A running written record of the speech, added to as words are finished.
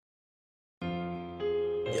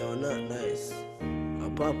Yo, not nice. A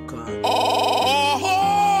popcorn. Oh!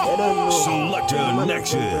 Selector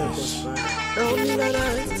Nexus.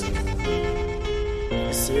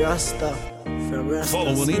 It's Rasta from Rasta.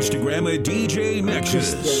 Follow on Instagram at DJ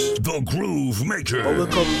Nexus, the Groove Maker. But we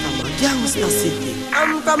come from a gangster city.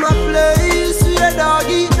 I'm from a place where dog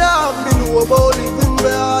eat dog. Me know about living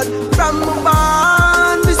bad. From my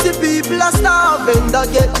barn, we see people are starving. That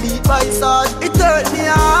get beat by sword. It hurt me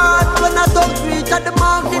hard when I don't reach at the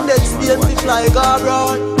mountain. Next day we fly go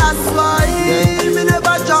around. That's why me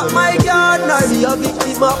never drop my guard. Nor be a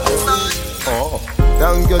victim of the sun. Oh,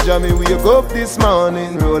 thank you, Jamie. Wake up this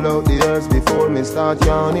morning. Roll out the earth before me start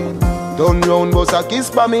yawning. Turn round, bust a kiss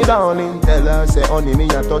by me dawning. Tell her, say, honey, me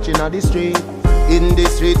a touching at the street. In the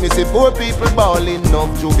street, me see poor people bawling. No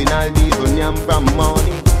juvenile people yam from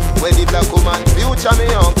morning. Where the black woman future me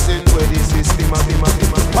oxen. Where the system a be.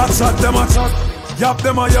 I chat them a chat, yap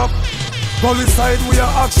them a yap. Police side we a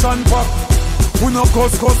action pack. We no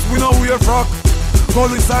cuss, we no wear frock.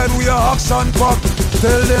 Police side we a action pack.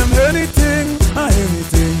 Tell them anything,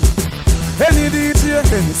 anything. Any DJ,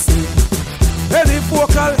 any sing. Any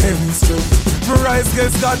vocal, any string. For rise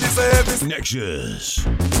guess God is a heavy Nexus.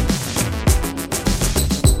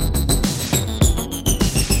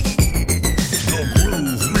 The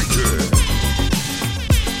Groove Maker.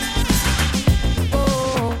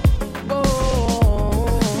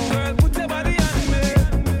 Girl, put your body on me.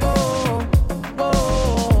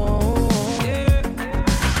 Yeah.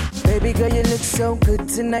 Baby girl, you look so good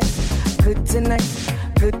tonight, good tonight,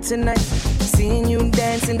 good tonight. Seeing you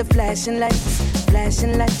dance in the flashing lights,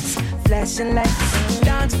 flashing lights, flashing lights.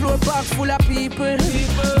 Dance floor park full of people,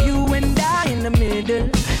 you and I in the middle,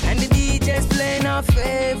 and the DJ's playing our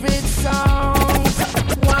favorite songs.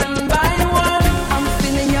 One by one, I'm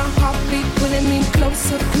feeling your heartbeat pulling me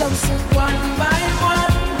closer, closer. One by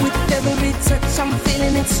one, with every touch I'm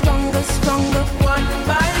feeling it stronger, stronger. One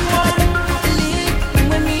by one, believe you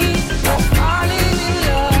and me are falling in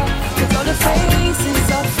love, 'cause all the faces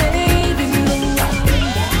are fading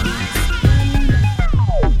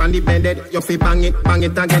On the bed, you feel bang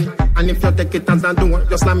it again. And if you take it as a door,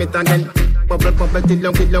 you slam it again. Bubble, bubble, till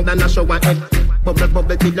long, than a shower head. Bubble,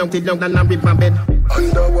 bubble, till long, than a river bed.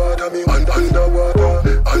 Underwater, me, underwater.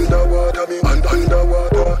 Underwater, me,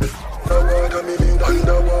 underwater. Underwater, me,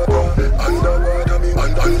 underwater, me,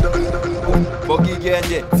 underwater. Bogi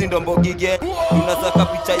genje, sindo mbogi genje. Tunasaka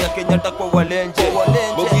picha ya Kenyatta kwa walenje.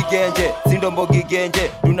 Bogi genje, sindo mbogi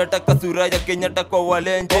genje. Tunataka sura ya Kenyatta kwa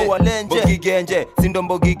walenje. Bogi genje, sindo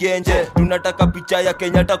mbogi genje. Tunataka picha ya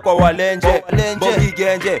Kenyatta kwa walenje. Bogi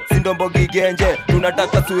genje, sindo mbogi genje.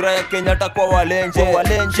 Tunataka sura ya Kenyatta kwa walenje.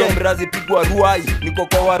 Mrazi pigwa ruai, niko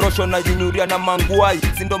kwa warosho na jinyuria na manguai.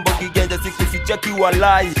 Sindo mbogi genje, sikuficha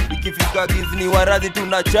kiwalai. Ikifika gizi ni warazi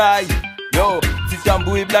tunachai. Yo,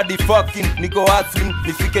 sitambui bloody fucking. Niko hustling,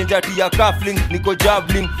 nifike njati ya cuffling. Niko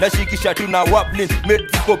javelin, nashikisha tu na wappling. Made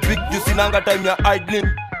ziko big, jusinanga time ya idling.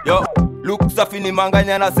 Yo, look safi ni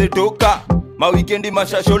manganya na setoka. Mawikendi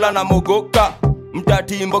mashashola na mogoka.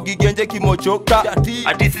 Mtati mbogi genje kimochoka.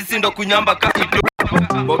 Ati sisi ndo kunyamba kakido.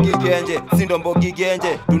 Mbogi genje, sindo mbogi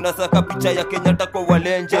genje. Tunasaka picha ya Kenyatta kwa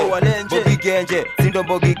walenje. Mbogi genje, sindo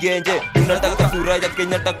mbogi genje. Tunataka sura ya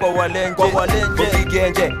Kenyatta kwa walenje. Mbogi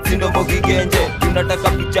genje, sindo mbogi genje. Tunataka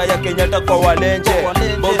picha ya Kenyatta kwa walenje.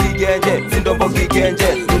 Mbogi genje, sindo mbogi genje.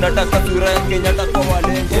 Tunataka sura ya Kenyatta kwa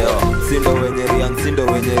walenje. Sindo wenye riang, sindo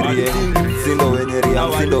wenye riang. Sindo wenye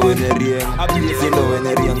riang, sindo wenye riang. Sindo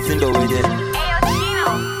wenye riang, sindo wenye.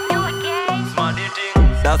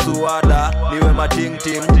 Dasuwada, niwe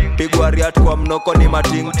mating-ting. Pigwa riat kwa mnoko ni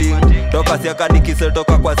mating-ting. Toka siaka nikise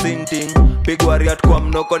toka kwa sing-ting. Pigwa riat kwa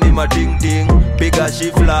mnoko ni mating-ting. Piga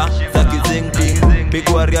shifla, za kizing-ting.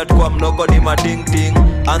 Pigwa riat kwa mnoko ni mating-ting.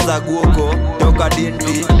 Anza guoko, toka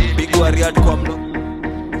dinti. Pigwa riat kwa mnoko.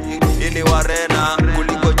 Ini warena,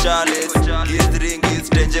 kuliko chalice. Gizringis,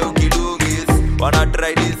 tenje ukidungis. Wana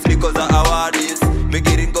try this, niko za awadis.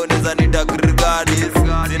 Migiringo neza nitagrgadis.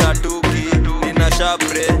 Sina tuki, nina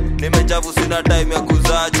shapre. Nimechavu sina time ya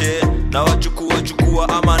kuzache. Na wachukua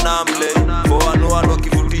ama namble. For one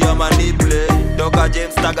wakivutia maniple. Toka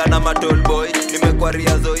James Taga na matol boy. Nimekwa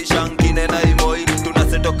riazo ishangine na imoi.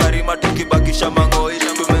 Tunaseto karima tukibakisha mangoi.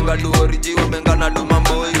 Tumenga duoriji, umenga na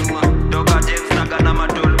dumamboi. Toka James Taga na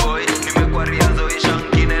matol boy. Nimekwa riazo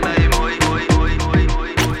ishangine na imoi.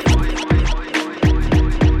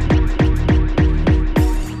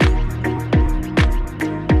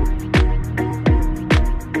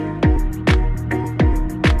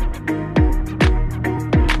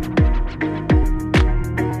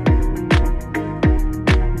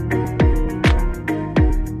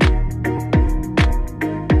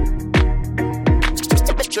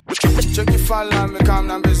 falla me kam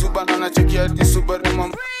na me zuba na check ya di super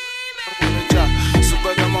dem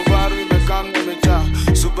super dem varu me kam na me cha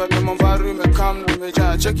super dem varu me kam na me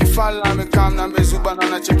cha check falla me kam na me zuba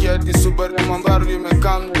na check ya di super dem varu me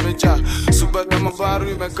kam na me cha super dem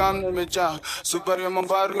varu me kam na me cha super dem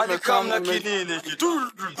varu me kam na kinini ki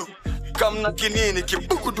kam na kinini ki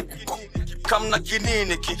bukudu kam na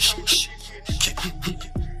kinini ki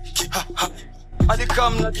Ali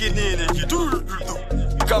kam na kinini ki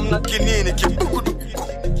kam na kinini ki bukudu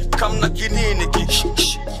kam na kinini ki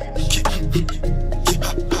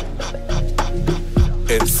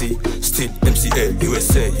MC, still MCA,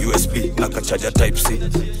 USA, USB, naka charger type C.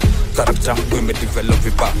 Character, we me develop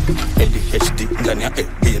vipa, ADHD, ndani ya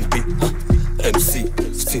ABNP. MC,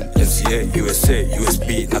 still MCA, USA,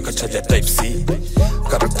 USB, naka charger type C.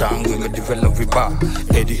 Character, we me develop vipa,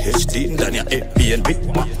 ADHD, ndani ya ABNP.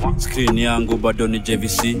 Screen yangu bado ni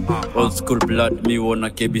JVC, old school blood, mi wona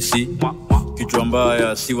KBC. Kichwa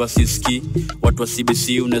mbaya, siwa siski, watu wa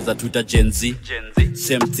CBC, uneza Twitter Gen Z.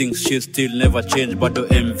 Same things, she still never change, bado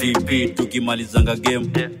MVP, tukimalizanga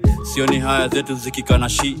game. Sioni haya zetu zikikana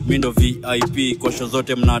shi, mindo VIP, kwa show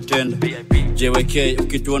zote mna attend. JWK,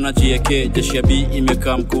 ukituona GK, jeshi ya B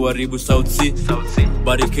imekaa mkuharibu South C.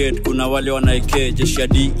 Barricade, kuna wale wanaike, jeshi ya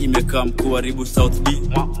D imekaa mkuharibu South B.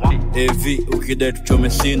 AV, ukidai tuchome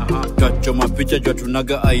scene, kachoma picha jua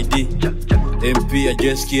tunaga ID. MP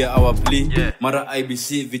ajeskia our plea, mara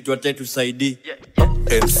IBC vitu watetu saidi.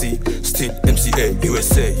 MC, still MCA,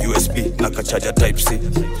 USA, USB, naka charger type C.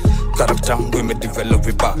 Character, we me develop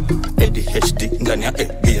vipa, ADHD, ndani ya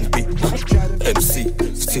ABNP. MC,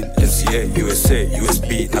 still MCA, USA,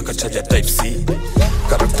 USB, naka charger type C.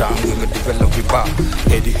 Character, we me develop vipa,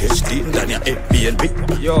 ADHD, ndani ya ABNP.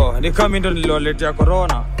 Yo, ni kama ndo niliwaletea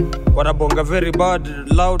corona. Wanabonga very bad,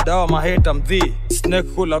 loud, awa maheta mdhi. Snake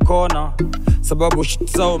kula kona. Sababu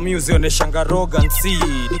shit zao music oneshanga arrogance.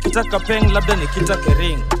 Nikitaka peng labda nikitaka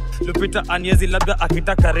ring. Lupita anyezi labda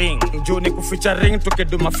akitaka ring. Njoo ni kuficha ring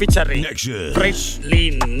tukeduma featuring. Fresh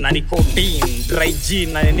lean na nicotine, dry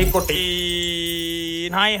gin na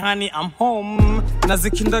nicotine. Hi honey, I'm home.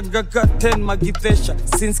 Nazikindergarten magidesha.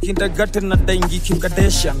 Since kindergarten na daingi Kim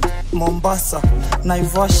Kardashian. Mombasa,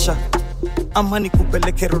 Naivasha. Ama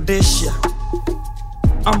nikupeleke Rhodesia.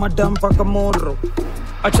 Ama dampa kamoro.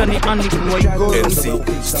 Achani ani kuwaigo. MC,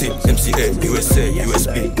 still MCA, USA,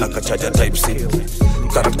 USB, naka charger type C.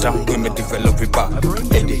 Character, we me develop vipa,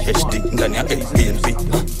 ADHD, ndani ya ABNP.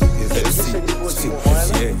 MC, still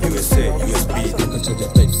MCA, USA, USB, naka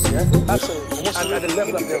charger type C. And the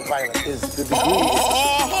level of their violence is the degree.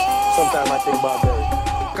 Sometimes I think about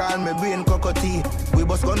that. Call me brain cockatoo, we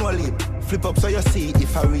bust gun wall it. Flip up so you see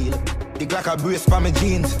if I real. The Glock a brace for my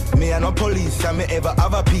jeans. Me and no police, and me ever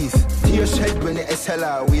have a piece. Tear shed when the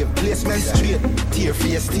SLR wave. Placement straight. Tear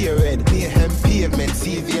face, tear red. Mayhem pavement.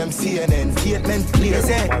 CVM, CNN. Statement clear.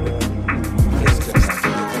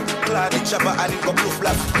 Clad the chopper and it go blue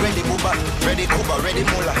flap. Ready Booba, ready Cuba, ready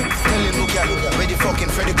Mula. Tell him look at, ready fucking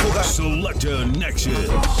Freddy Cougar. Selector Nexus.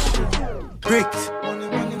 Brick.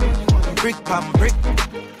 Brick pam brick.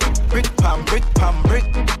 Brick pam brick pam brick.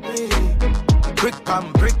 Brick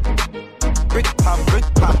pam brick. Brick pam brick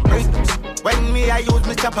pam brick. When me I use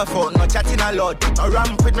my chopper phone, no chatting a lot. No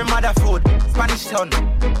ramp with my mother phone. Spanish town,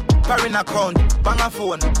 foreign account, bang a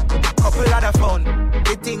phone, couple other phone.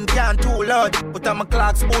 The thing can't too loud. Put on my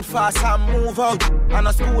clocks, boot fast and move out. On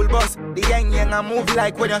a school bus, the young I move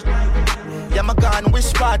like when you. Yeah, my gun,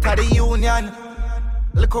 which part of the union?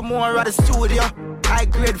 Look more at the studio. High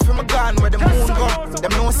grade from a gun where the moon go.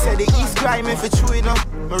 Them no say the East crime if it's true enough.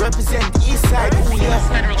 Me represent East Side. The U.S.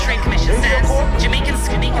 Federal Trade Commission says Jamaicans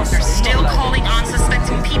are still calling on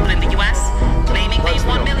suspecting people in the U.S., claiming they've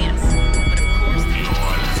won millions. But of course,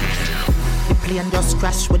 the plane just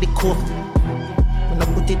crashed with the coke. When I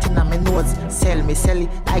put it in my nose, sell it,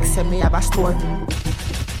 like sell me have a store.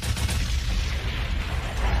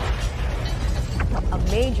 A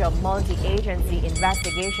major multi-agency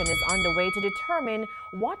investigation is underway to determine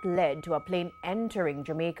what led to a plane entering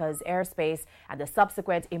Jamaica's airspace and the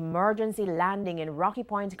subsequent emergency landing in Rocky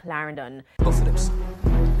Point, Clarendon. Go for them, sir.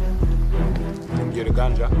 Get the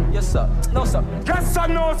ganja? Yes, sir. No, sir. Yes, sir,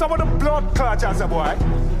 no, sir. What the blood clot as a boy?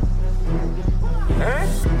 Eh?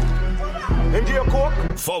 Into your coke?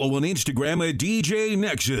 Follow on Instagram at DJ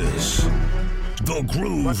Nexus. The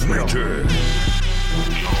Groove Maker.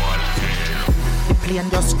 The plane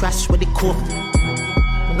just crashed with the coke.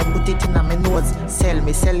 When I put it in my nose, sell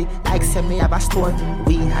it, like sell me have a store.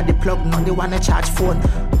 We had the plug, now they wanna charge phone.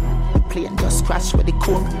 The plane just crashed with the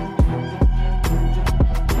coke.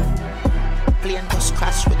 Plane just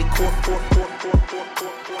crashed with the coke.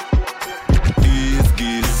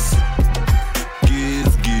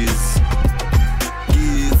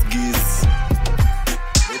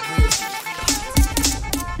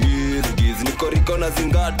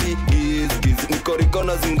 niko riko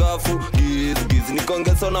na zingafu. Giz niko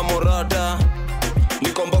ngeso na morata,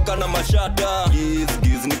 niko mboka na mashata.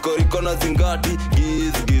 Giz niko riko na zingati.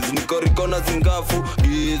 Giz niko riko na zingafu.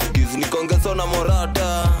 Giz niko ngeso na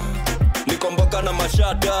morata, niko mboka na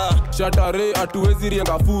mashata. Shatare atuwezi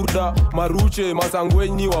rienga furda, maruche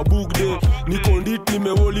masangwenyi wa bugde. Niko ndit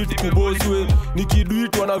nimewolit kubozwe,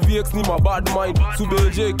 nikiduitwa na VX ni mabad mind.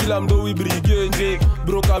 Subeje kila mdowi brigenje,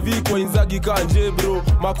 broka vikwa inzagi kanje bro.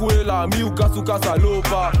 Makuela miukasuka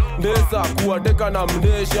salopa, ndesa kuwateka na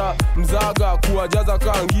mndesha. Mzaga kuwajaza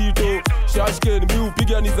kangito, shashken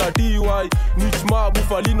miupiga ni za TY. Nichma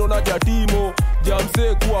bufalino na jatimo,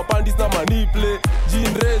 jamse kuwa pandis na maniple.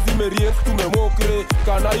 Jinrezi meriek tumemokre,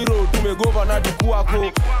 Kanairo tumegova na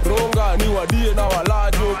dikuako. Ronga ni wadie na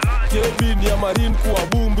walajo, Kevin ya marine kuwa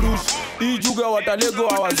bumbrush. Ijuga watalego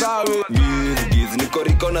hawazawe. Giz niko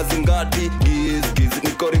riko na zingati. Giz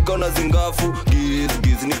niko riko na zingafu.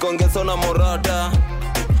 Giz niko ngeso na morata,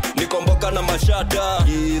 niko mboka na mashata.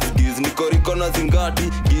 Giz niko riko na zingati.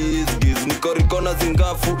 Giz niko riko na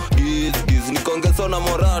zingafu. Giz niko ngeso na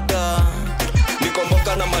morata, niko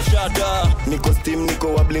mboka na mashata. Niko steam, niko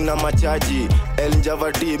wobbling na machaji. El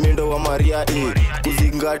Njavati, mindo wa Mariai.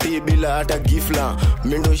 Kuzingati bila hata gifla,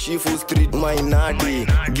 mindo shifu street mainati.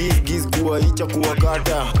 Giz kuwa icha kuwa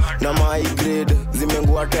kata, na my grade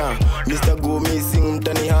zimengwata. Mr. Go missing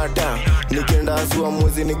mtani hata, nikenda asua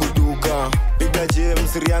mwezi ni gutuka. Piga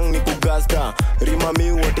James Riang ni kugasta, rima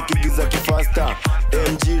mi wote kigiza kifasta.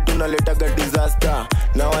 MG tunaletaga disaster,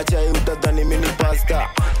 na wachai utadhani mini pasta.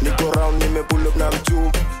 Niko round nimepull up na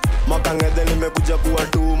mchuma, makangedhe nimekuja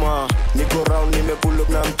kuwatuma. Niko round nimepull up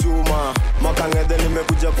na mchuma, makangedhe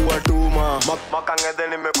nimekuja kuwatuma. Makangedhe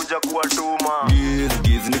nimekuja kuwatuma.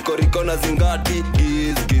 Giz niko riko na zingati.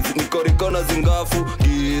 Giz niko riko na zingafu.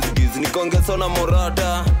 Giz niko ngeso na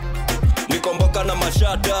morata, niko mboka na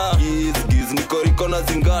mashata. Giz niko riko na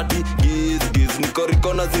zingati. Giz niko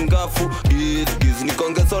riko na zingafu. Giz niko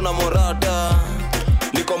ngeso na morata,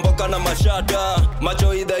 niko mboka na mashata.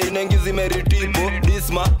 Macho idha inengi zimeritipo,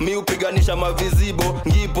 disma mi upiganisha mavizibo.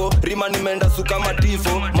 Ngipo rima nimenda suka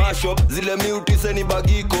matifo, mashop zile mi utise ni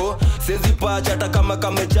bagiko. Sezi pacha hata kama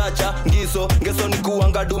kamechacha, ngeso ni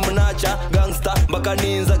kuangadu mnacha. Gangsta mbaka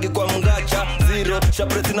ninzagi kwa mgacha, zero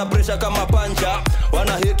shapresi na pressure kama pancha.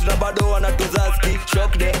 Wana hit na bado wana tuzaski,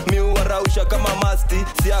 shock de mi uwarausha kama masti.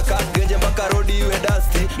 Siaka genje mbaka rodi iwe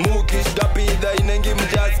dusty, mukish gapi idha inengi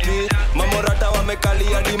mjaski. Mamorata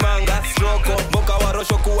wamekali ya dimanga, stroko mboka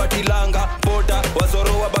warosho kuwa tilanga. Pota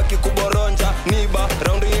wazoro wabaki kuboronja, niba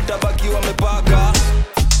raundi itabaki wamepaka.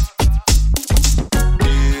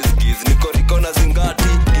 Giz niko riko na zingati.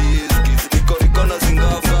 Giz niko riko na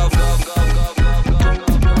zingafa.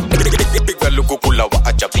 Piga lukukula wa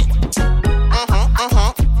ajabi.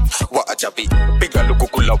 Wa ajabi. Piga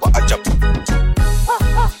lukukula wa ajabi.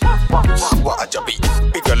 Wa ajabi.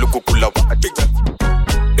 Piga lukukula wa ajabi.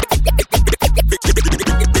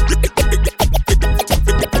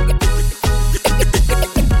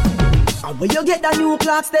 Where you get the new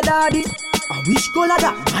clocks, the daddy? I wish color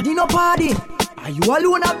that daddy no party. Are you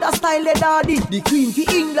alone have the style, the daddy? The queen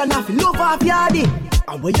for England have love off yardy.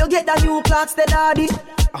 And where you get the new clocks, the daddy?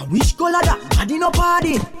 I wish color that daddy no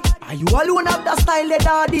party. Are you alone have the style, the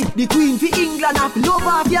daddy? The queen for England have love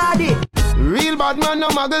off yardy. Real bad man no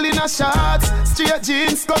muggle in a shots. Straight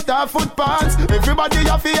jeans, cut off foot pants. Everybody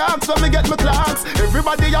have to ask when me get my clocks.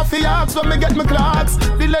 Everybody have to ask when me get my clocks.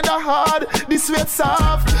 The leather hard, the sweat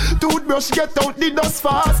soft. Toothbrush get out the dust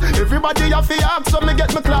fast. Everybody have to ask when me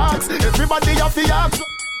get my clocks. Everybody have to ask.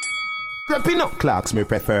 Creeping up. Clocks me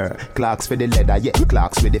prefer. Clocks for the leather, yeah.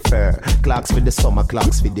 Clocks with the fur. Clocks for the summer,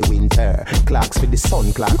 clocks for the winter. Clocks for the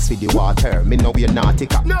sun, clocks for the water. Me know you're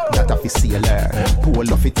nautica, no. That of a sailor.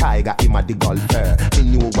 Pull off a tiger, him a the golfer. Me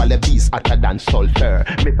knew wallabies hotter than sulfur.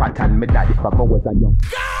 Me pattern me daddy from I was a young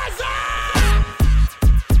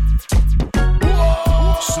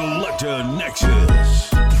Selector Nexus.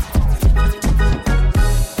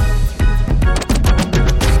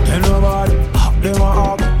 Tell nobody, them a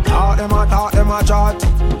hop. Talk them a chat.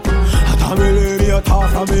 Tell me lady a talk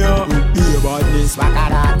from me up. Be about this back at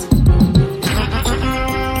that.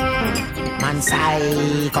 Man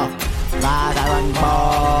psycho, gotta run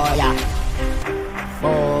boy.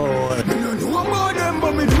 Boy. Me no know about them,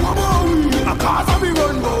 but me know about we. A cause of me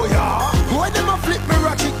run boy. Boy them a flip me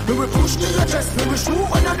ratchet. Me we push to your chest. Me we shoot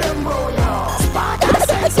one of them boy. Sparta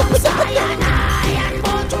said some cyanide and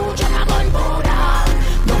born to jam a gun powder.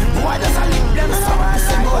 No boy does a lick them sour.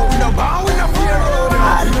 No bow in a fear road.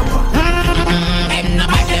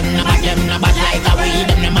 Them no bad like a weed.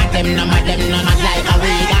 Them no mad like a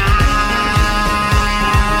weed.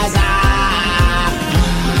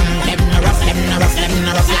 Them no rough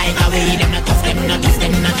away. Them not tough, them not tough,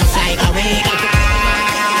 them not tough like away.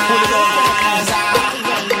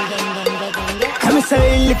 I'm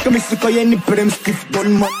saying, look at me, so you need for them stiff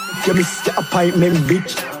gun man. You miss your appointment,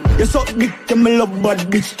 bitch. You suck dick, you me love bad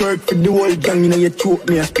bitch. Twerk for the whole gang, you know you choke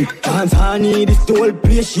me a spit. Dance honey, this the whole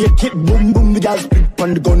place, shake it, boom boom, the girl split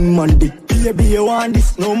on the gunman dick. Baby, you want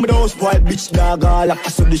this? No, me don't spoil bitch, dog. All up,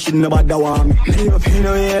 so this shit nobody want me. Leave up in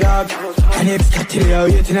the way, dog. And it's got you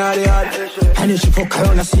waiting all the yard. And if she fuck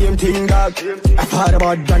around the same thing, dog. I thought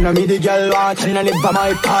about that, now me the girl want. And I never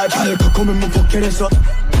my part. I can come and me fuck your ass up.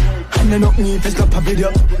 And I knock me if it's got a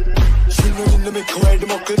video. She know in the make her the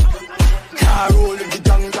muckle. Car roll in the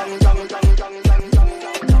gang.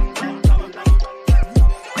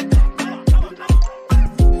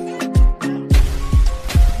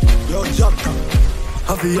 Yo, Jocka.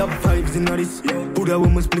 Have you have vibes in this? Put a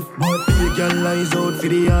woman split, but be a girl lies out for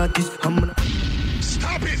the artist. I'm gonna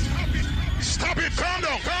stop it! Stop it! Calm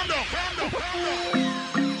down! Calm down! Calm down! Calm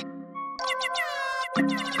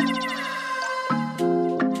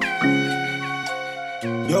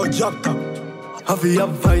down! Yo, Jocka. Have you have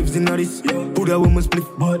vibes in this? Put a woman split,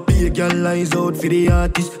 but be a girl lies out for the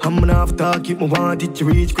artist. I'm gonna have to keep my want it to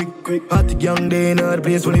reach quick. Hot the young day in the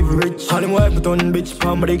place when live rich. All them wife but on bitch,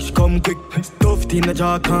 palm dick, she come quick. Stuffed in the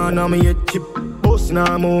jar, can't have me yet chip. Boss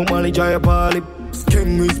now, more money, try a poly.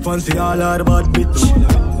 Skin response for all of the bad bitch.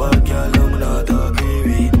 Bad girl, I'm not a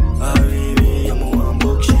baby. I'm a one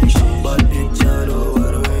book, she. Bad bitch, I know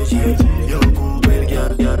what the way she. Yo, cool, well, girl.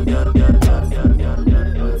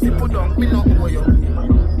 Put on, me no owe you.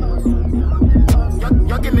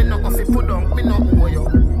 You give me no coffee, put on, me no owe you.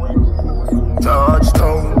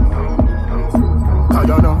 Touchdown, I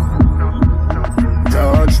don't know.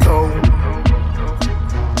 Touchdown,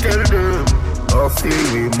 tell them I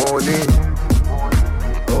feel money,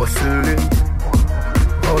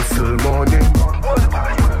 hustle money.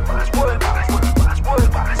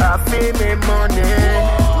 I feel me money,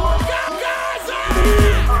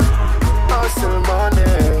 hustle money.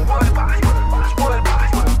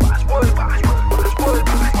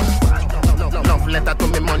 Letter to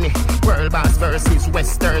me money. World Boss versus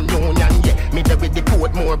Western Union. Yeah, me there with the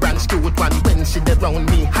port more branch cute one. When she dey round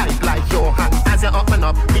me, hype like your hand. As you open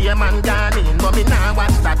up, be a man gone in. But me nah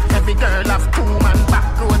watch that. Every girl have 2 man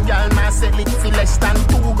back road. Girl nah sell it for less than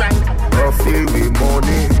 2 grand. I feel me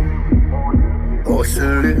money,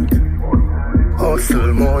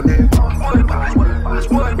 hustle money.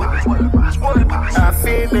 I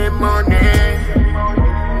feel me money,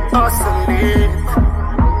 hustle money.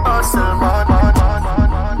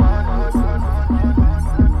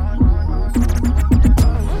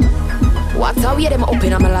 What a way them up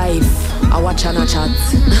in my life. I watch and I chat.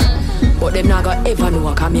 But them not gonna ever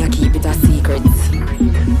know, cause me I keep it a secret.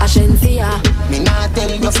 I shouldn't see ya. Me not tell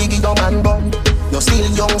you figure your man bun. You're still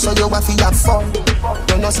young so you have to have fun.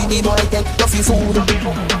 You know see the boy take you for food.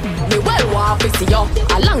 Me well walk to see you.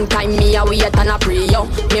 A long time me a wait and a pray you.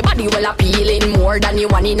 Me body well appealing more than the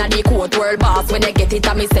one in the court. World Boss when I get it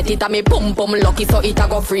and me set it and me pum lucky so it a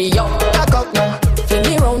go free you. Back up now, feel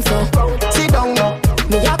me round so. Sit down now,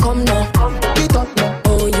 me a come now. Get up now,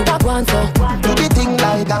 oh you a want so. Do the thing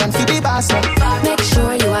like down for the boss now. Make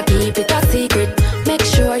sure you a keep it a secret. Make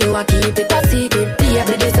sure you a keep it a secret.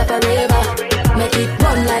 Baby this a forever. Make it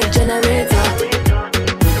run like generator.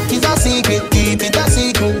 It's a secret, keep it a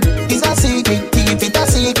secret. It's a secret, keep it a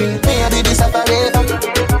secret. Baby this a forever.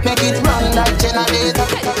 Make it run like generator.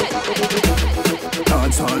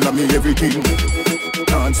 Dance all of me everything.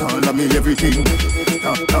 Dance all of me everything.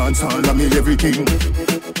 Dance all of me everything.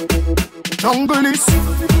 Jungle is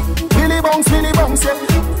Billy Bounce,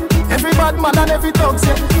 yeah. Every bad man and every dog,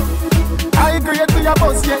 yeah. I agree with your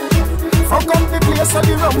boss, yeah. Fuck up the place of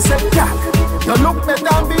the rum, say, yeah. You look better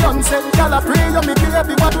than Beyonce. Y'all a pray you me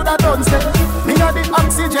baby, what would I done, say. Me a the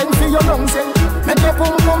oxygen for your lungs, say. Make your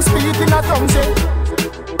pum speak in a tongue, say.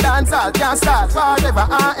 Dance all can't start forever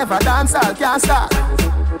and ever. Dance all can't start.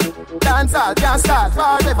 Dance all can't start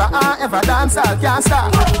forever and ever. Dance all can't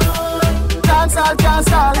start. Dance all can't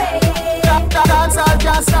start. Dance all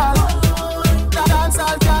can't start. Dance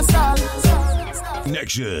all can't start.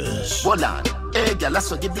 Nexus. Hold on. Hey girl, I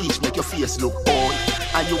saw the bleach make your face look old.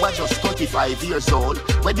 And you are just 25 years old.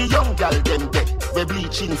 Where the young girl them get, where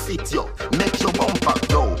bleaching fit you, make your bumper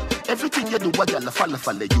grow. Everything you do, a girl follow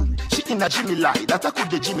you. She in a Jimmy lie, that I could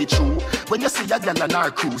the Jimmy true. When you see a girl on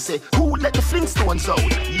our crew, say, who let the Flintstones out?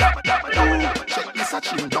 Check this Just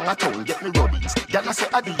a chim down a town, get me rubbies. Girl I say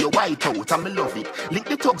I do your white out and me love it. Link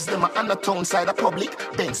the thugs them on the town side of public.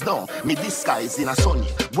 Bends down, me disguise in a sunny.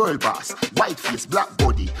 World boss, white face, black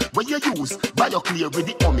body. Where you use, buy your clear with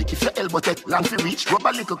the omic. If your elbow take long for reach, rub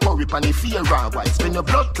a little curry pan if fear and white. Spend your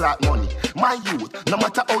blood clot money. My youth, no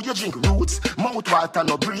matter how you drink roots. Mouth water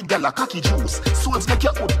no breed girl a cocky juice. Swords make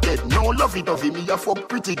your hood dead, no lovey-dovey. Me a fuck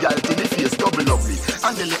pretty girl till the face double lovely.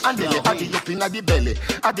 Andele, adi up inna the belly.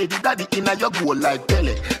 Adi the daddy inna your goal like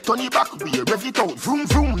Pele. Turn it back way, rev it out, vroom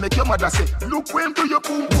vroom. Make your mother say, look when do your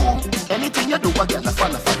boom boom. Anything you do, a girl a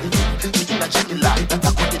fan of it. She inna Jimmy light, that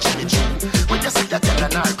a cut the Jimmy G. When you see a girl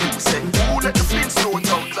and her crew say, ooh, let the flames slow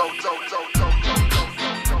down.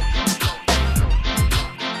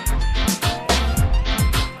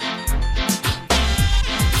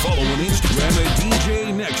 Follow on Instagram at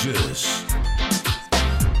DJ Nexus.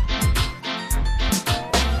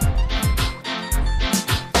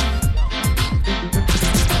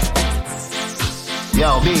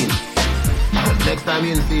 Yo, Bean. Next time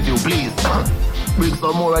you see if you please. Bring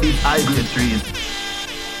some more of these high-grade trees.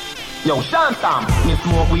 Yo, Shantam, me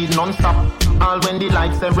smoke weed non-stop. All when the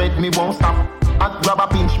lights say red, me won't stop. I grab a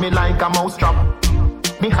pinch me like a mouse trap.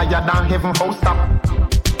 Me higher than heaven, house top.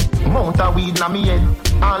 Mount a weed na me head.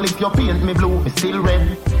 All if you paint me blue, me still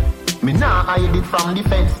red. Me nah hide it from the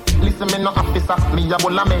feds. Listen, me no officer, me a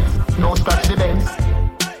bull a meds. No scratch the bends.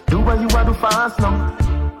 Do what you a do fast now.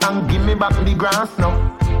 And give me back the grass now.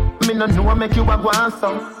 Me no know make you a go on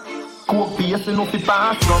so. Coke pace you know fi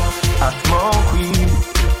pass now. I smoke weed,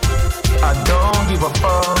 I don't give a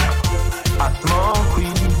fuck. I smoke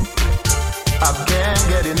weed, I can't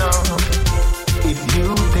get enough. If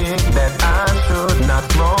you think that I should not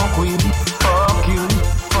smoke weed, fuck you,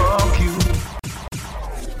 fuck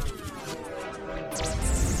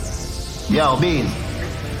you. Yo, Bean.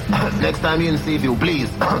 Next time you see if you please.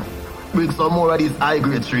 Bring some more of these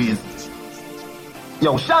high-grade trees.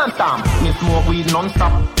 Yo, Shantam, me smoke weed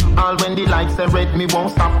non-stop. All when the lights say red, me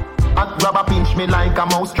won't stop. I grab a pinch me like a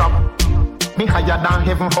mouse trap. Me higher than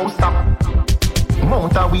heaven, house top.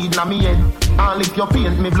 Mount a weed na me head. All if you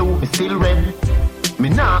paint me blue, me still red. Me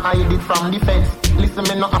nah hide it from the feds. Listen,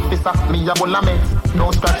 me no officer, me a bull a meds.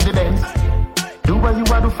 Don't scratch the bends. Do what you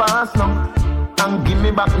a do fast now. And give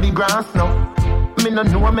me back the grass now. Me no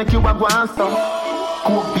know make you a go on so.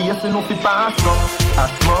 Coke pace you know fi pass now. I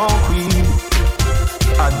smoke weed,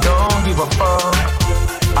 I don't give a fuck.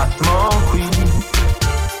 I smoke weed,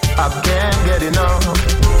 I can't get enough.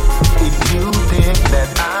 If you think that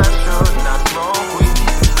I should not smoke weed,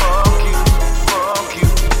 fuck you, fuck you,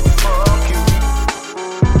 fuck you.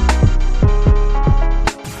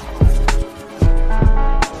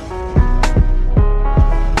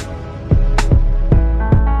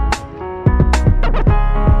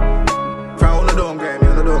 Crown no don't grab me,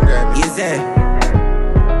 no don't grab me. Is that?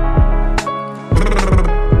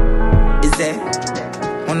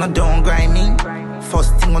 On a don't grind me.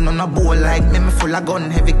 First thing on a bowl like me, me full of gun,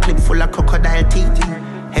 heavy clip full of crocodile teeth.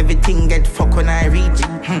 Everything get fuck when I reach.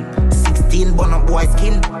 16 bun up boy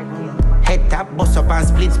skin. Head tap, bust up and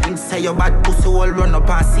split. Say your bad pussy all run up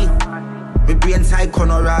and see. My brain side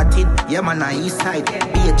corner rotted. Yeah man, I east side,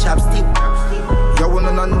 be a chapstick. You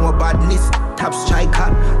wanna know badness. Top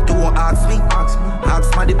striker, don't ask me.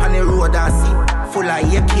 Ask my dip on the road and see. Full of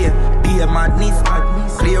AK, be a madness.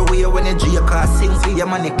 Clear way when you drink or sing. See your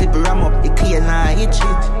money clip ram up, it clear now hit shit.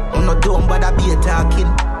 I'm not dumb but I be a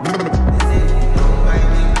talking.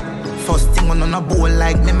 First thing on a bowl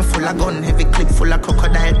like me, me full of gun. Heavy clip full of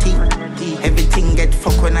crocodile teeth. Everything get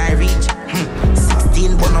fuck when I reach.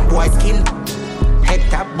 16 bun up boy skin. Head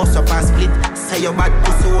tap, bust up and split. Say your bad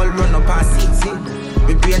pussy all run up and see.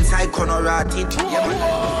 My brain side corner rotted. Yeah man.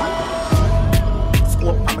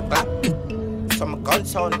 Scope on my clap. Some gun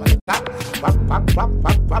sound on my clap. Wap wap wap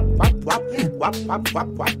wap wap wap wap. Wap wap wap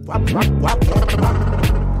wap wap wap wap wap.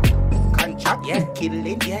 Contract, yeah,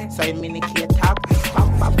 killing, yeah. So I minicate tap. Wap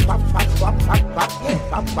wap wap wap wap wap wap. Yeah,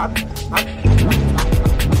 wap wap wap.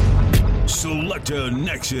 Selector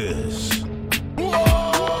Nexus.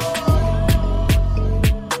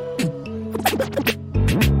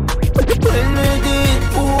 When I did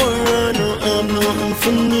poor, I don't have nothing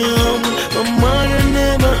for them. My mother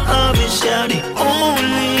never have it, she the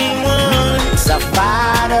only one. So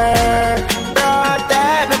Father, brought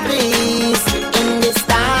every peace in this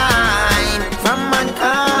time from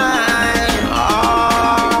mankind.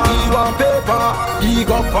 He want paper, he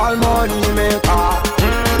got all money maker.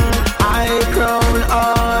 I crown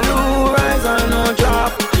all who rise and no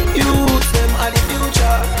drop. Youth them are the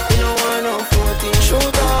future. You know I know 14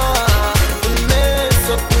 shooter. Mess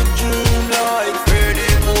up the dream like Freddy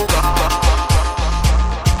Krueger.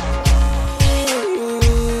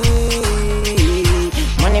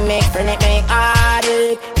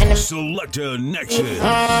 Selector Nexus.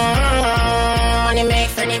 Money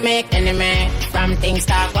make, any make. From things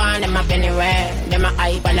start on, them up anywhere. Them a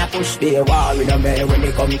hype and a push. Be a war with a man when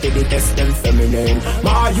they come to the test them feminine.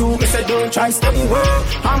 My you, me say don't try stay away.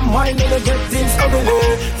 I'm mine to get things out of the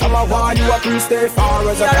way. From a war you a please stay far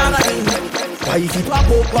as a can. Why if you pop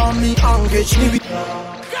up on me and catch me with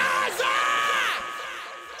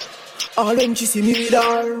all when she see me with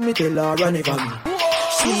her, me tell her run it from me.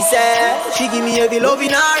 She said she give me every love in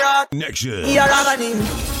her heart. Nexus.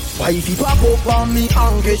 Why if you pop up on me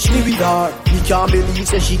and catch me with her? Me can't believe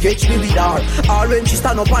say she catch me with her. All when she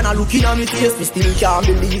stand up and a looking at me face, me still can't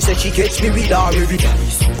believe say she catch me with her. Every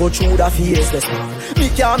guys go through the face the star. Me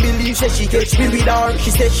can't believe say she catch me with her.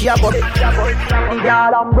 She said she a got it. The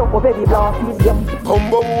girl I'm broke up every block.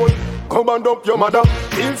 Combo boy, come and up your mother.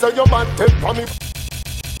 Feel say your man take for me.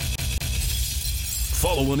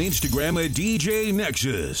 Follow on Instagram at DJ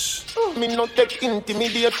Nexus. Me no take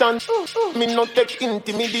intimidation. Me no take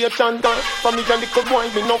intimidation. For me a little boy,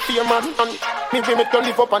 me no fear man. Me fi me turn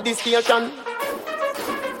live up on this station.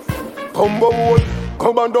 Combo boy,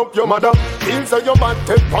 come and up your mother. Feel say your man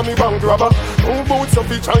take for me bank robber. Who boots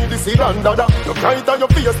up each eye this and dada. You bright on your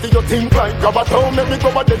face till you think like grabber. Don't make me go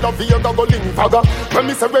a dead of here go link fagger. When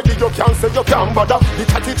me say ready you can't say you can't bother. The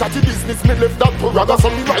chatty business me left that to ragga. So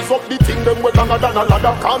me rise up the thing them way longer than a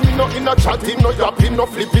ladder. Call me no in a chatting, no yapping, no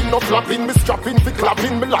flipping, no flapping. Me strapping, fi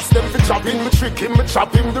clapping, me last them fi chopping. Me tricking, me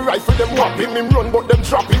chopping. The rifle them whopping. Him run but them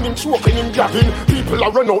dropping. Him choking, him gapping. People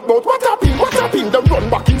are run out but what happened? Them run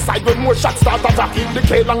back inside when more shots start attacking. The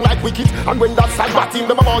K long like wicked. And when that side batting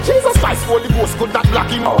them about Jesus Christ, Holy Ghost could not block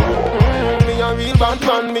him. Me a real bad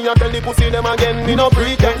man, me a tell the pussy them again, me no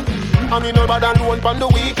pretend. And me no bad alone on the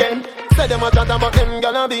weekend. Say them a chat about them,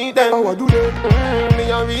 gonna beat them. How I do that? Me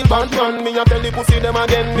a real bad man, me a tell the pussy them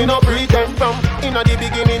again, me no pretend. From inna the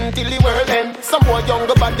beginning till the world end. Some boy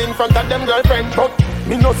younger bad in front of them girlfriend, but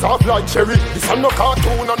me no soft like cherry. This a no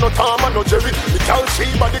cartoon and no Tom and no Jerry. Me tell she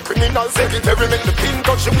by the criminal secretary. Make the pin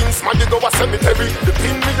touch the wings, man, you go a cemetery. The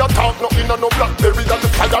pin me a talk, no in a no blackberry. That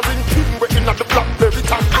the firing pin waiting at the blackberry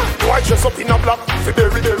top. Why dress up in a black? Fi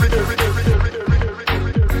berry.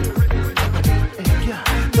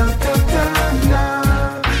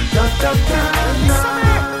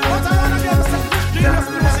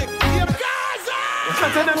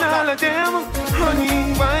 All of them,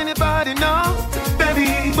 honey, why anybody know?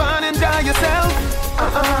 Baby, run and die yourself.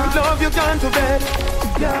 Love you gone to bed.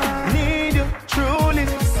 Yeah, need you truly.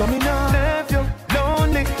 So me not left you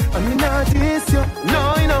lonely, and me not diss you.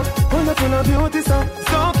 No, you know, wonderful of beauty, so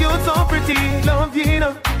cute, so pretty. Love you,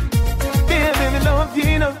 know. Baby, me love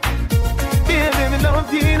you, know. Baby, me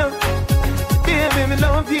love you, know. Baby, me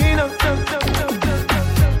love you, know.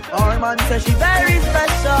 Our man says she very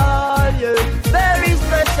special, yeah, very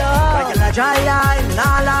special. Like a dry line,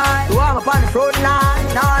 nah lie. You want up on the front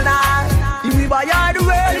line, all night. If we buy her the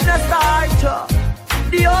world in a start,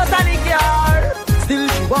 the house and the car. Still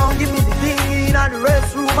she won't give me the thing in the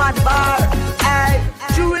restroom at the bar. Hey,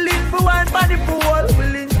 she willing for one for the pool,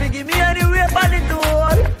 willing to give me anywhere for the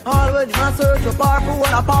door. All when you search a bar for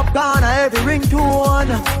one, a popcorn, a heavy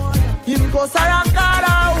ringtone. Him go around call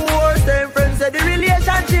her war. Same friends say the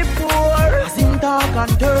relationship poor. As him talk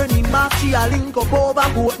and turn him back, she a link up over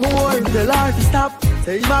both more. Tell her to stop,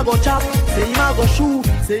 say him a go chop, say him a go shoot,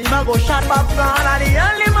 say him a go shot popcorn. And the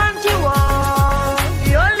only man she want,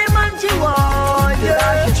 the only man she want. Tell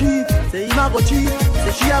her she cheat, say him a go cheat,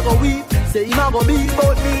 say she a go weep, say him a go beat.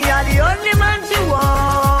 But me a the only man she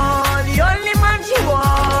want, the only man she want.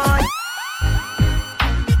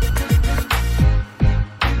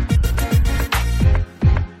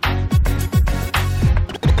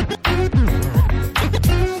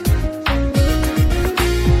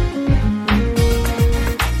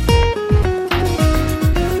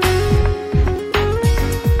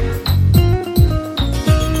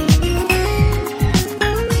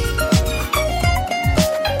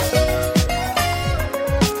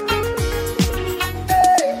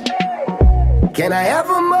 Can I have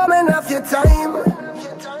a moment of your time?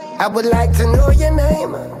 I would like to know your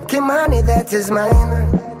name. Kimani, that is mine.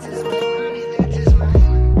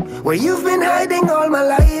 Where you've been hiding all my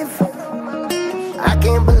life. I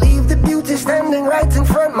can't believe the beauty standing right in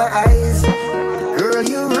front of my eyes. Girl,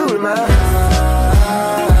 you rule my heart.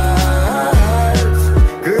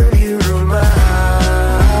 Girl, you rule my heart.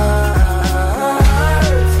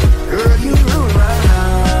 Girl, you rule my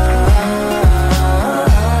heart.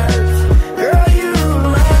 Girl, you rule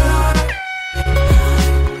my heart.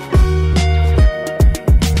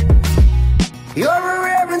 You're a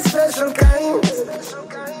rare and special kind,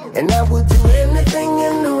 and I would do anything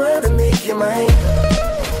in the world to make you mine.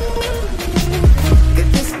 Could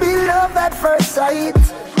this be tight.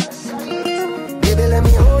 Baby, let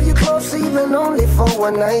me hold you close, even only for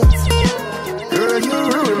one night. Girl, you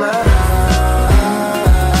rule my heart.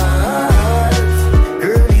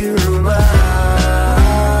 Girl, you rule my heart.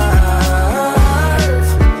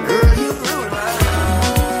 Girl, you rule my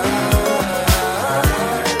heart.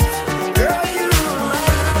 Girl, you rule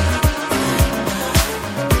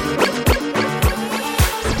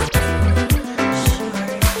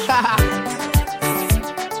my heart.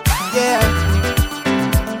 Yeah.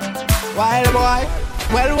 Wild boy,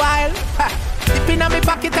 well wild. Dip in me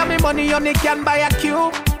pocket and me money only can buy a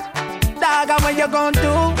cube. Dog, and what you gon'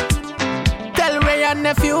 do? Tell Ray and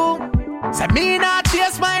nephew. Say me not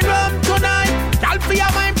chase my rum tonight. Y'all for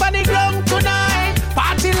your mind for the ground tonight.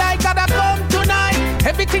 Party like gotta come tonight.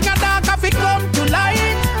 Everything a dark have to come to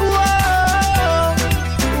light. Whoa,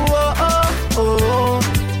 whoa, oh, oh.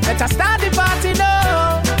 Let's start the party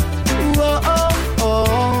now. Whoa, oh,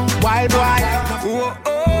 oh. Wild boy. Whoa, oh.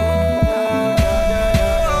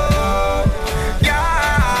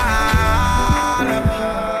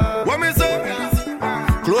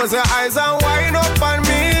 Close your eyes and wind up on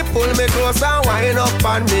me. Pull me close and wind up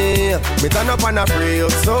on me. Me turn up and I pray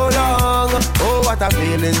up so long. Oh, what a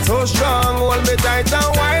feeling so strong. Hold me tight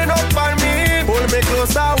and wind up on me. Pull me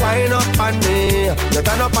close and wind up on me. You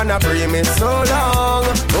turn up and I pray me so long.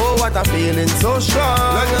 Oh, what a feeling so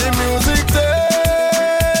strong. Let the music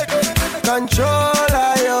take control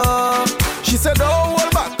of you. She said, don't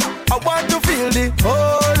hold back. I want to feel the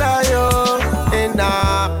whole of you. In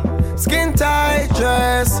skin tight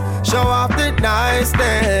dress, show off the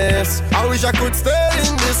niceness. I wish I could stay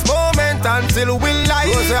in this moment until we light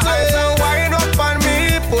it. Close your eyes and wind up on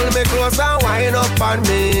me. Pull me close and wind up on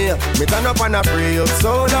me. Me turn up and I pray up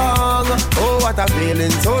so long. Oh, what a feeling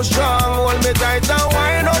so strong. Hold me tight and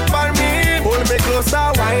wind up on me. Pull me close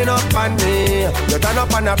and wind up on me. You turn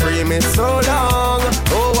up and I pray me so long.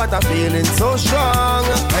 Oh, what a feeling so strong.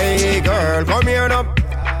 Hey girl, come here now.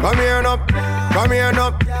 Come here now. Come here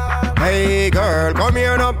now. Hey girl, come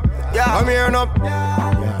here now. Yeah. Come here now.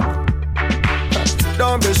 Yeah.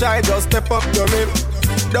 Don't be shy, just step up to me.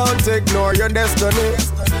 Don't ignore your destiny.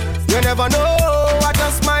 You never know, I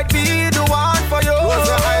just might be the one for you. Close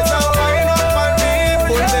your eyes and wind up on me.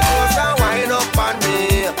 Pull me close and wind up on me.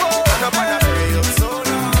 Turn up and I pray up so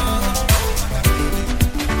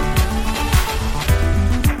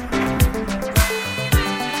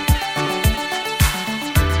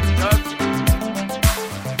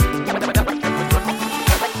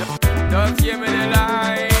Just give me the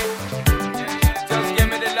light. Just give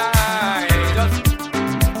me the light.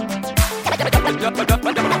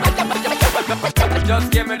 Just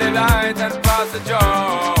give me the light and pass the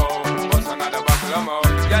joe. What's another buckle of more?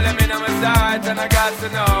 Yeah, let me know my sight and I got to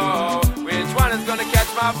know which one is gonna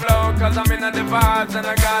catch my flow. Cause I'm in on the vibes and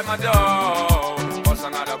I got my dough. What's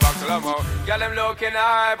another buckle of more? Yeah, I'm looking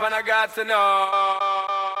hype and I got to know.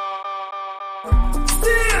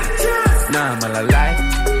 Nah, I'm a lie.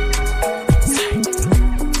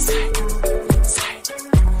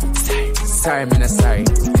 Sorry, me not sorry.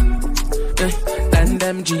 And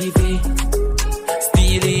them GV,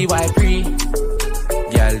 Steely White Pre.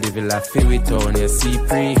 Girl, live a life with on your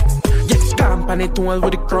C3. Yeah, company tool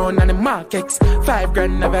with the crown and the Mark X. 5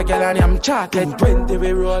 grand of a girl and I'm chocolate. 20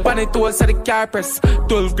 we roll. Panny tools at the car press.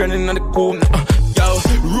 12 grand in the comb. Yo,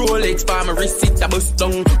 Rolex for my receipt, I bust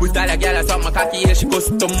down. With all the girls on my cocky, yeah, she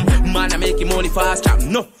custom. Man, I making money fast, trap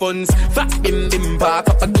no funds. Fat bim bim, park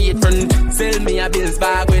up a gate front. Sell me a bills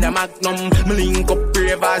bag with a magnum. Me link up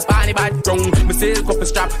ravers, panny bad drunk. Me silk up a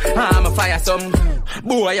strap, I'm a fire some.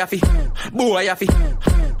 Boy, yaffy, boy, yaffy.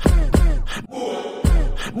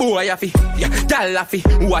 Boy, yaffy, yeah, gal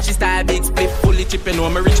yaffy. Watch his style, big split, fully chipping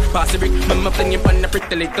on my rich. Pass the brick, mama fling him on the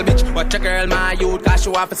pretty little bitch. Watch a girl, my youth, cause she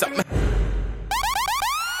want for something.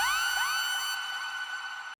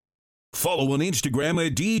 Follow on Instagram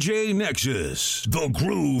at DJ Nexus, the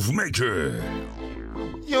Groove Maker.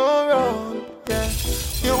 You're wrong, yeah.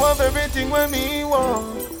 You have everything when me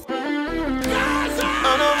want.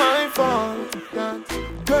 I know my fault that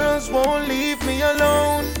girls won't leave me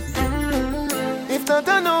alone. If not,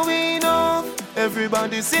 I know enough.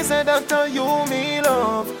 Everybody says that you me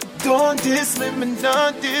love. Don't diss me, but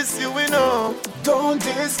not diss you enough. Don't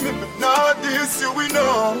diss me, but not diss you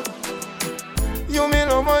enough. You me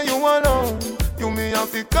love and you alone. You me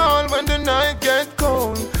have to call when the night get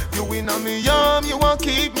cold. You in on me arm, you want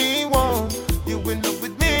keep me warm. You in love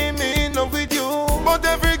with me, me in love with you. But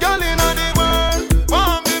every girl in the world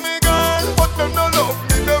want be me girl. But them no love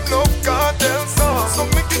me, them love God tell so. So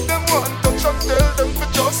me give them one touch and tell them to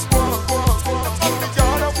just walk. Put me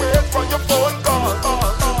yard away from your phone call.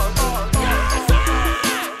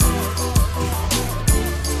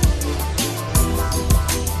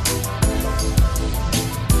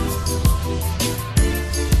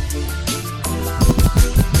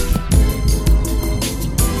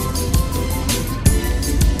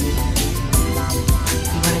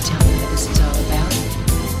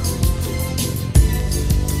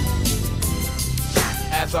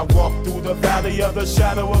 the valley of the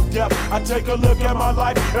shadow of death, I take a look at my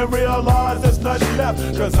life and realize there's nothing left.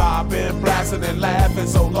 Cause I've been blasting and laughing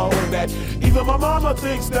so long that even my mama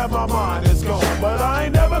thinks that my mind is gone. But I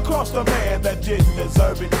ain't never crossed a man that didn't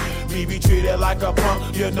deserve it. Me be treated like a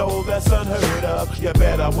punk, you know that's unheard of. You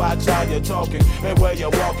better watch how you're talking and where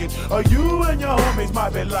you're walking, or you and your homies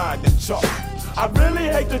might be lying in chalk. I really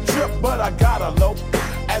hate the trip, but I gotta low.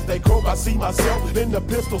 As they croak, I see myself in the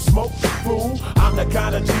pistol smoke. Fool, I'm the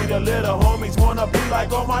kind of G the little homies wanna be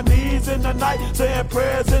like, on my knees in the night, saying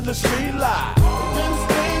prayers in the street light. Been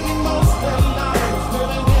spending most of the night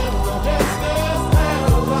living in the gangster's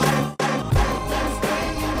paradise. Been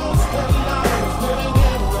spending most of the night living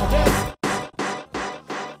in the gangster's paradise.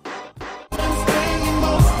 Been spending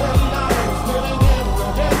most of the night living in the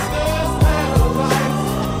gangster's paradise.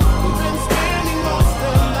 Been spending most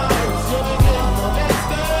of the night living in the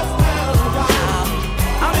gangster's paradise.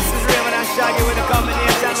 This is real when I shaggy with the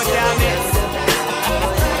combination with damage.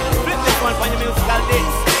 Flip this one for your musical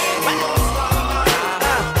days.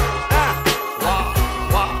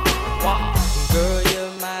 Girl,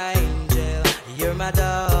 you're my angel, you're my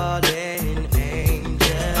darling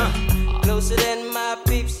angel. Closer than my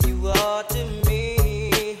peeps, you are to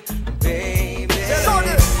me, baby. Sure,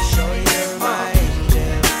 you're my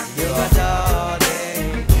angel, you're my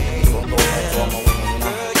darling angel.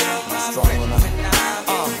 Girl, you're my friend when I'm in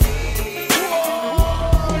need.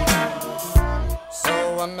 So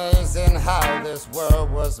amazing how this world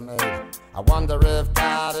was made. I wonder if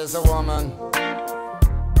God is a woman.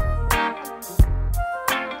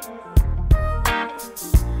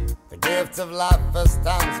 The gift of life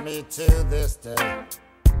astounds me to this day.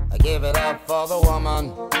 I give it up for the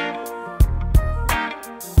woman.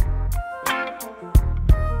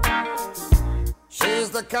 She's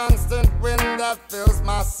the constant wind that fills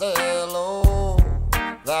my sail. Oh,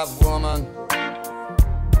 that woman.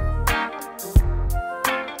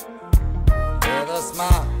 With a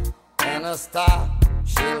smile and a star,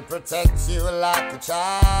 she'll protect you like a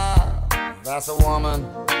child. That's a woman.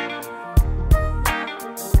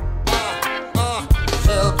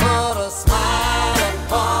 She'll put a smile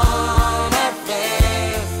upon her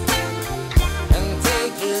face and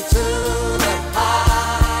take you to the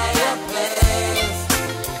higher place.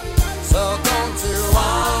 So don't you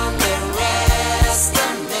underestimate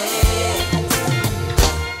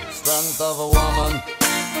the strength of a woman.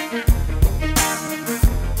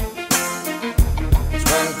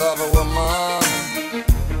 Strength of a woman.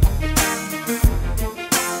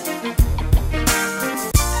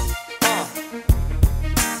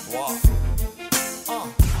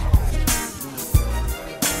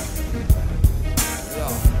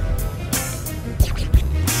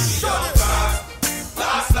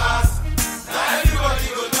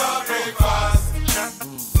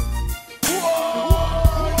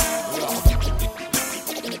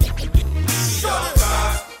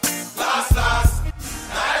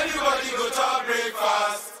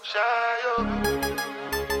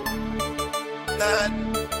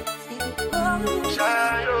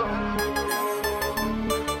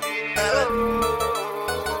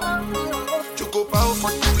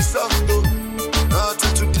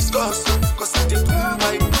 Nothing to discuss, cause I did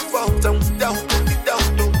my fault and without any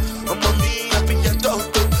doubt. I'm a me happy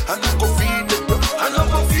adult, and I go feed the girl, and I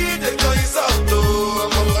go feed the guys out.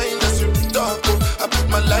 I'm a mindless with the talk. I put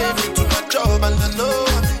my life into my job, and I know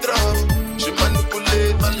I'm in trouble. She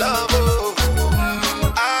manipulate my love.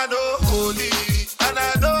 I know holy, and I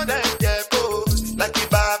know that get both. Like the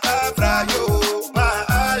Baba Frayo, my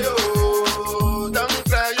ayo, don't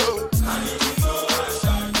cry yo.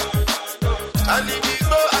 And if you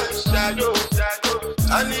go and shadow,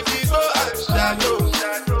 and if you go and shadow,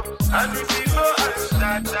 and if you go and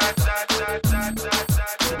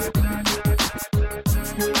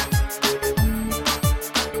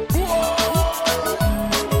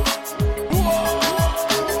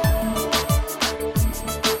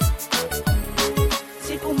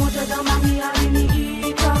Siku moja zamani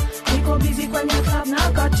aliniita, niko busy kwenye club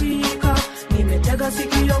na katika, nimetega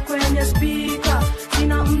sikio kwenye speaker,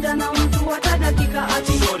 sina muda na mtu hata dakika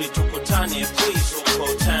ati shorty tukutane please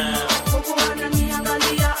uko town, huku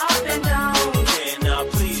ananiangalia up and down. okay now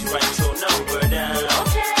please write your number down.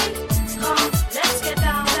 Okay, come let's get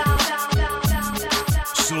down, down, down, down, down, down, down.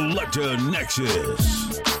 Selector Nexus.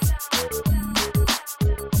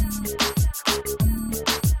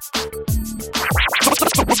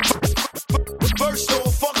 First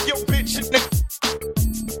don't fuck your bitch.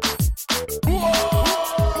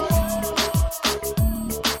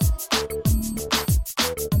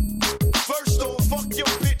 First don't fuck your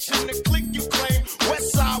bitch in the clique you claim.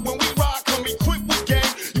 West side when we ride, come equipped with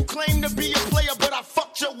game. You claim to be a player, but I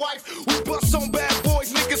fucked your wife. We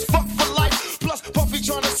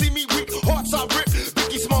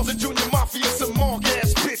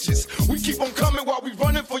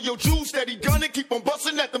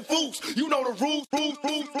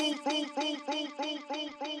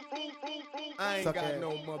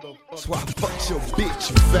So I fucked your bitch,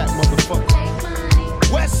 you fat motherfucker.